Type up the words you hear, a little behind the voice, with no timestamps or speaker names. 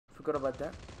Forgot about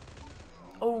that.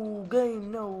 Oh,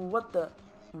 game, no,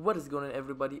 what is going on,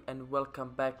 everybody, and welcome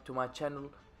back to my channel.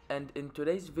 And in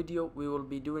today's video we will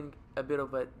be doing a bit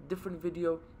of a different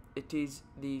video. It is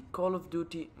the Call of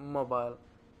Duty mobile.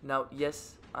 Now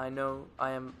yes, I know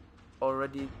I am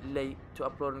already late to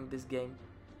uploading this game,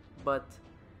 but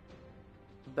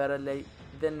better late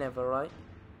than never, right?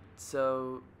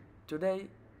 So today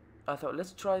I thought,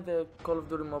 let's try the Call of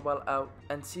Duty mobile out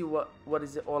and see what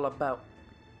is it all about.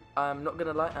 I'm not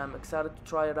gonna lie, I'm excited to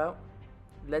try it out.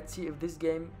 Let's see if this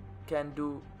game can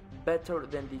do better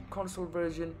than the console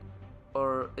version,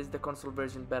 or is the console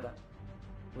version better.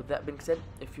 With that being said,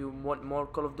 if you want more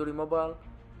Call of Duty mobile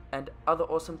and other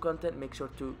awesome content, make sure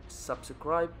to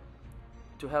subscribe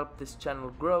to help this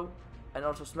channel grow, and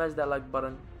also smash that like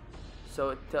button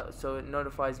so it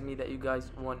notifies me that you guys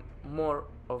want more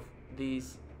of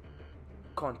these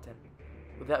content.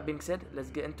 With that being said, let's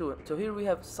get into it. So here we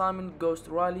have Simon Ghost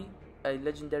Riley, a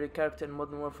legendary character in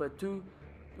Modern Warfare 2.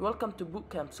 Welcome to boot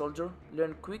camp, soldier.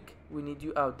 Learn quick, we need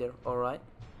you out there, alright?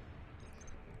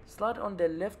 Slide on the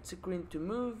left screen to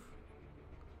move.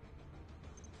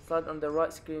 Slide on the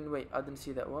right screen. Wait, I didn't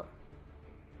see that. What?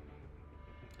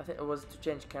 I think it was to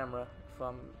change camera, if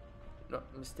I'm not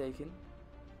mistaken.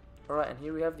 Alright, and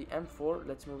here we have the M4.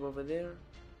 Let's move over there.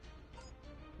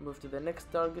 Move to the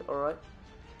next target, alright.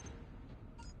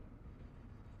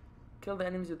 Kill the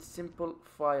enemies with simple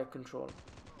fire control.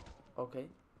 Okay.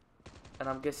 And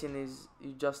I'm guessing is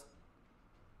you just...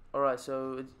 Alright,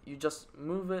 so you just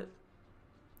move it.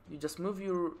 You just move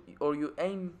you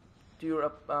aim to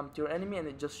your enemy, and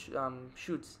it just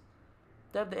shoots.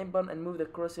 Tap the aim button and move the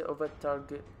cursor over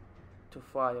target to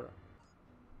fire.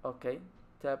 Okay.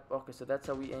 Tap. Okay, so that's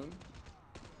how we aim.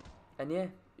 And yeah,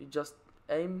 you just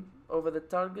aim over the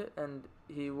target and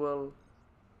he will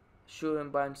shoot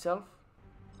him by himself.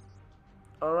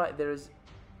 Alright, there is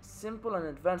simple and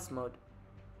advanced mode.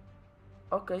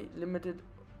 Okay,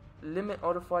 limit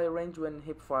auto fire range when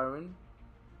hip firing.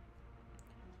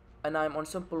 And I'm on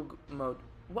simple mode.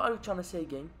 What are you trying to say,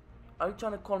 game? Are you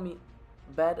trying to call me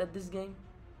bad at this game?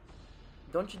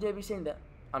 Don't you dare be saying that.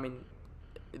 I mean,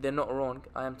 they're not wrong.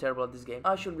 I am terrible at this game.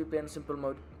 I should be playing simple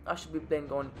mode. I should be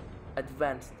playing on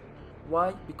advanced.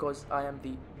 Why? Because I am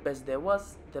the best there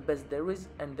was, the best there is,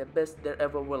 and the best there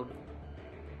ever will be.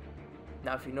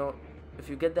 Now if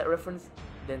you get that reference,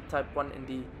 then type 1 in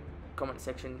the comment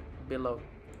section below.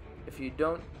 If you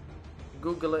don't,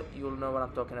 Google it, you'll know what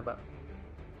I'm talking about.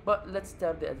 But let's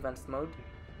tap the advanced mode.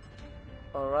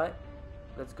 Alright,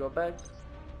 let's go back.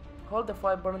 Hold the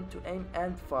fire button to aim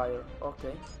and fire.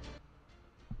 Okay.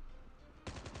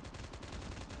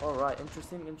 Alright,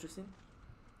 interesting.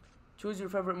 Choose your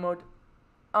favorite mode.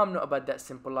 I'm not about that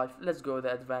simple life. Let's go with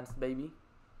the advanced, baby.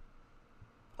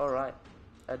 Alright.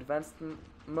 Advanced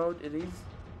mode it is.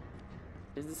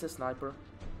 Is this a sniper?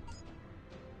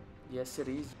 Yes, it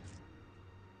is.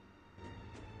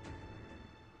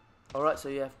 Alright, so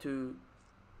you have to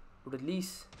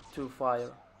release to fire.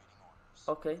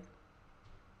 Okay.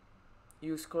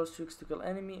 Use close tricks to kill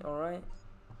enemy. Alright.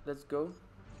 Let's go.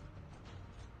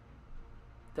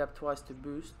 Tap twice to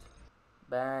boost.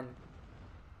 Bang.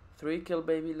 3 kill,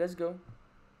 baby. Let's go.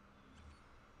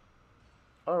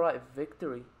 Alright,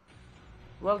 victory.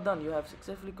 Well done, you have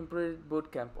successfully completed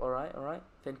boot camp. Alright.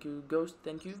 Thank you, Ghost.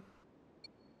 Thank you.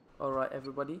 Alright,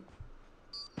 everybody.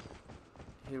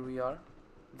 Here we are.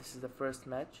 This is the first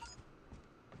match.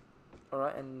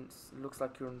 Alright, and it looks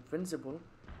like you're invincible.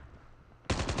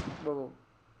 Whoa.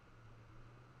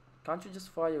 Can't you just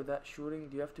fire without shooting?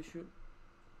 Do you have to shoot?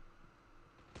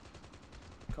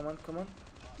 Come on.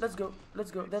 Let's go.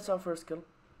 That's our first kill.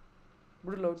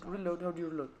 Reload. How do you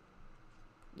reload?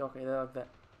 Okay, like that.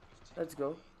 Let's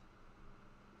go.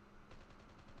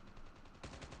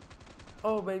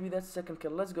 Oh, baby, that's second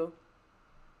kill. Let's go.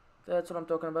 That's what I'm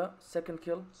talking about. Second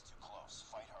kill.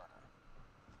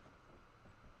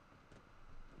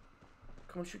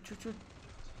 Come on, shoot.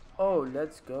 Oh,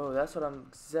 let's go. That's what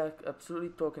I'm absolutely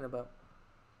talking about.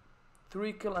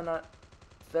 3 kill, and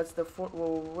that's the 4th.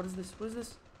 Whoa, what is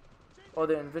this? Oh,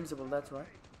 they're invincible. That's right.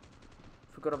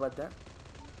 Forgot about that.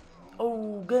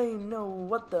 Oh, game, no,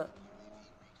 what the?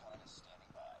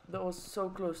 That was so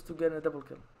close to getting a double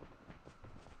kill.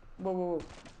 Whoa.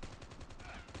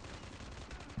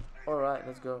 Alright,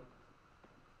 let's go.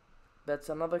 That's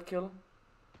another kill.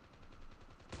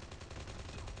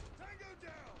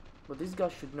 But these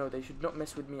guys should know. They should not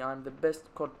mess with me. I'm the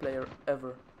best COD player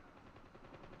ever.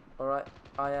 Alright,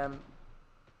 I am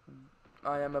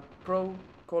a pro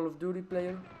Call of Duty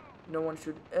player. No one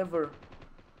should ever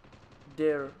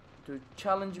dare to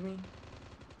challenge me,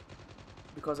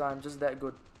 because I'm just that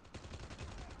good.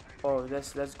 Oh,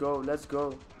 let's go, let's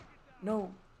go.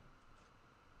 No.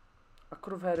 I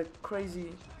could have had a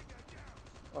crazy...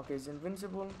 Okay, he's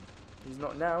invincible. He's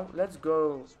not now. Let's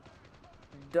go.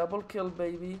 Double kill,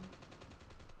 baby.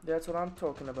 That's what I'm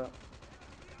talking about.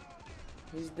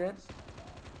 He's dead.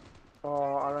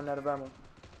 Oh, I ran out of ammo.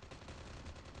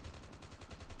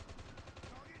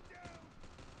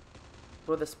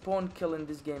 Bro, the spawn kill in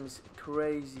this game is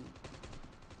crazy.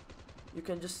 You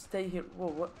can just stay here. Whoa,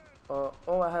 what?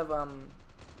 Oh, I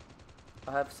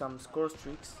have some score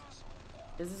streaks.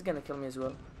 Is this gonna kill me as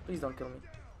well? Please don't kill me.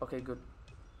 Okay, good.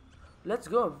 Let's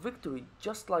go, victory,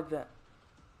 just like that.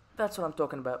 That's what I'm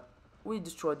talking about. We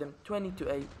destroyed them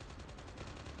 20-8.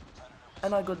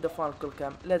 And I got the final kill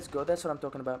cam. Let's go, that's what I'm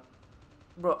talking about.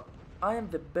 Bro, I am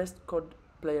the best COD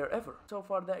player ever. So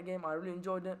far that game, I really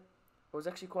enjoyed it. It was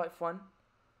actually quite fun.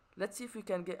 Let's see if we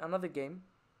can get another game.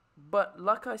 But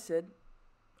like I said,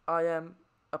 I am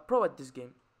a pro at this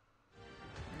game.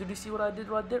 Did you see what I did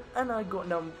right there? And I got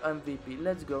now MVP.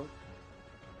 Let's go.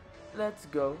 Let's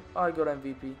go. I got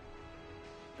MVP.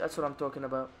 That's what I'm talking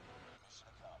about.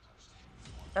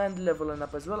 And leveling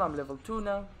up as well. I'm level 2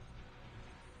 now.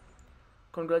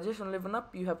 Congratulations on leveling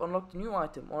up. You have unlocked a new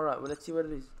item. Alright, well, let's see what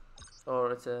it is. Oh,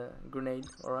 it's a grenade.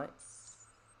 Alright.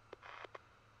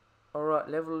 Alright,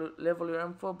 level your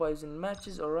M4 by using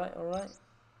matches. Alright, alright.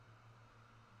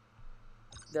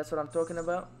 That's what I'm talking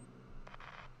about.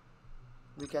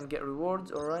 We can get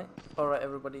rewards. Alright. Alright,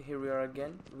 everybody, here we are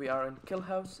again. We are in Kill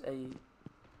House, a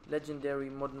legendary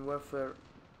Modern Warfare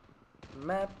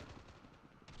map.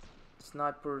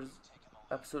 Snipers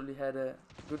absolutely had a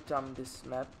good time in this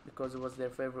map because it was their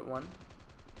favorite one.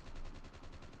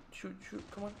 Shoot, shoot,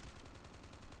 come on.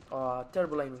 Ah,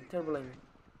 terrible aiming, terrible aiming.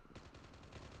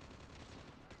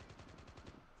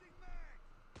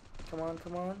 Come on,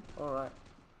 come on. Alright.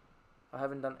 I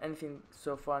haven't done anything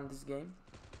so far in this game.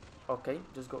 Okay,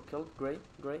 just got killed. Great,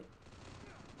 great.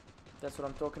 That's what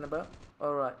I'm talking about.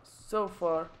 Alright, so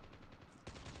far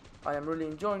I am really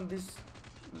enjoying this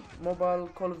mobile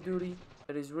Call of Duty.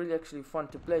 It is really actually fun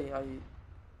to play.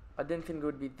 I didn't think it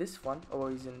would be this fun. Oh,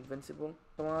 he's invincible.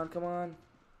 Come on, come on.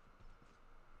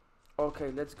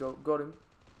 Okay, let's go. Got him.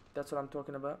 That's what I'm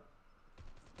talking about.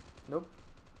 Nope.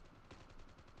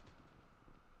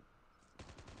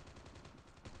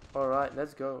 Alright,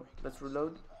 let's go. Let's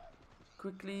reload.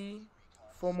 Quickly.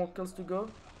 4 more kills to go.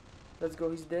 Let's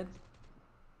go, he's dead.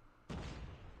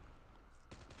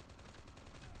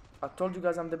 I told you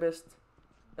guys I'm the best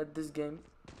at this game.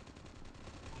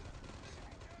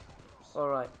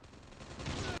 Alright.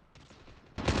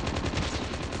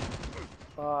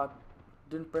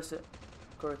 Didn't press it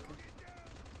correctly.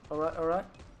 Alright, alright.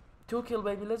 2 kill,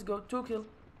 baby, let's go. 2 kill.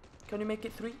 Can you make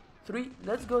it 3? 3,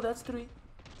 let's go, that's 3.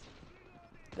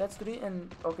 That's 3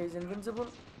 and okay, he's invincible.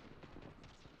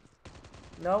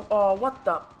 No, oh, what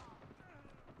the?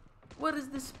 Where is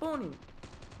this spawning?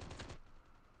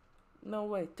 No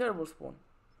way, terrible spawn.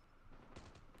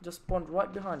 Just spawned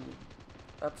right behind me.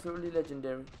 Absolutely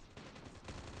legendary.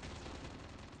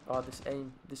 Oh, this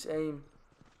aim, this aim.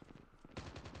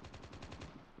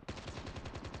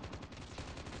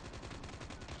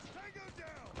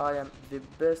 I am the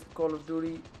best Call of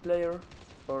Duty player,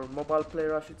 or mobile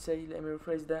player I should say, let me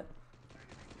rephrase that.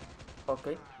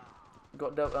 Okay.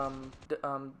 Got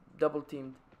double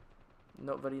teamed.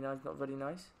 Not very nice, not very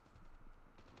nice.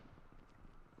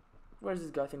 Where's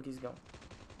this guy think he's going?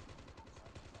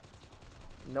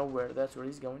 Nowhere, that's where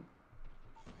he's going.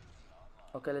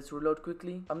 Okay, let's reload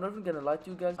quickly. I'm not even gonna lie to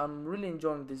you guys, I'm really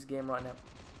enjoying this game right now.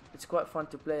 It's quite fun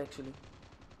to play actually.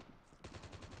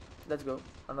 Let's go,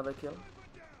 another kill.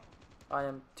 I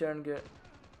am turning it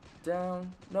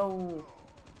down. No.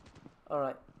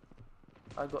 Alright.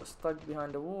 I got stuck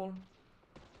behind the wall.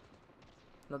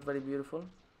 Not very beautiful.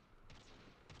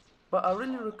 But I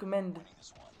really recommend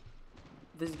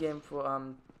this game for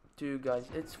to you guys.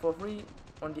 It's for free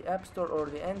on the App Store or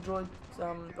the Android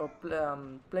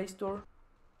Play Store.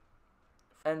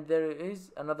 And there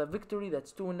is another victory.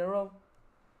 That's 2 in a row.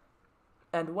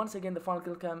 And once again, the final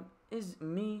kill cam is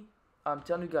me. I'm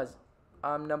telling you guys,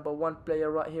 I'm #1 player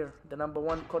right here. The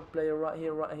 #1 COD player right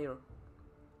here, right here.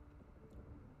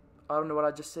 I don't know what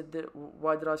I just said there.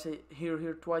 Why did I say here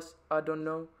twice? I don't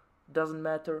know. Doesn't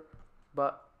matter.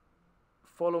 But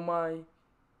follow my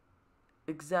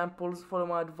examples, follow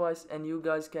my advice, and you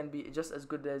guys can be just as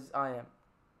good as I am.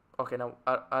 Okay, now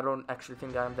I don't actually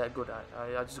think I am that good.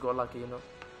 I just got lucky, you know.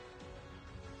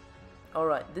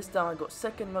 Alright, this time I got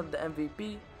second, not the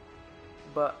MVP.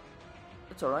 But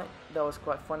it's alright. That was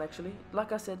quite fun actually.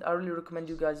 Like I said, I really recommend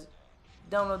you guys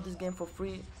download this game for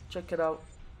free. Check it out.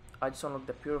 I just unlocked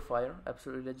the Purifier,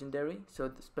 absolutely legendary. So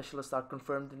the specialists are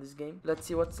confirmed in this game. Let's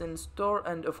see what's in store,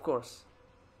 and of course,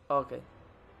 okay,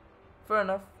 fair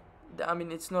enough. I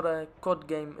mean, it's not a COD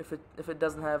game if it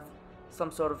doesn't have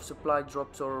some sort of supply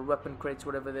drops or weapon crates,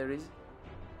 whatever there is.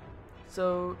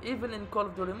 So even in Call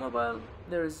of Duty Mobile,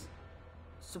 there is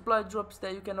supply drops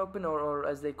that you can open, or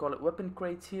as they call it, weapon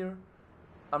crates here.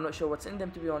 I'm not sure what's in them,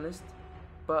 to be honest,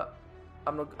 but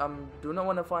I do not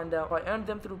want to find out. I earned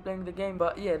them through playing the game.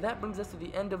 But yeah, that brings us to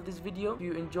the end of this video. If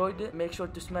you enjoyed it, make sure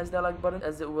to smash that like button,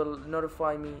 as it will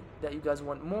notify me that you guys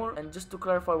want more. And just to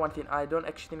clarify one thing, I don't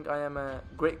actually think I am a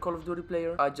great Call of Duty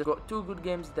player. I just got 2 good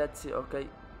games, that's it, okay?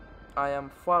 I am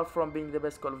far from being the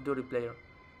best Call of Duty player.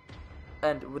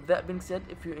 And with that being said,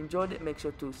 if you enjoyed it, make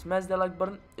sure to smash the like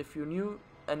button. If you're new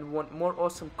and want more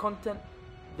awesome content,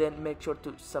 then make sure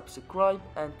to subscribe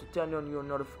and to turn on your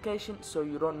notifications so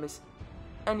you don't miss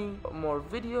any more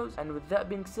videos. And with that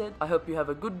being said, I hope you have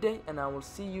a good day, and I will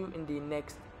see you in the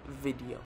next video.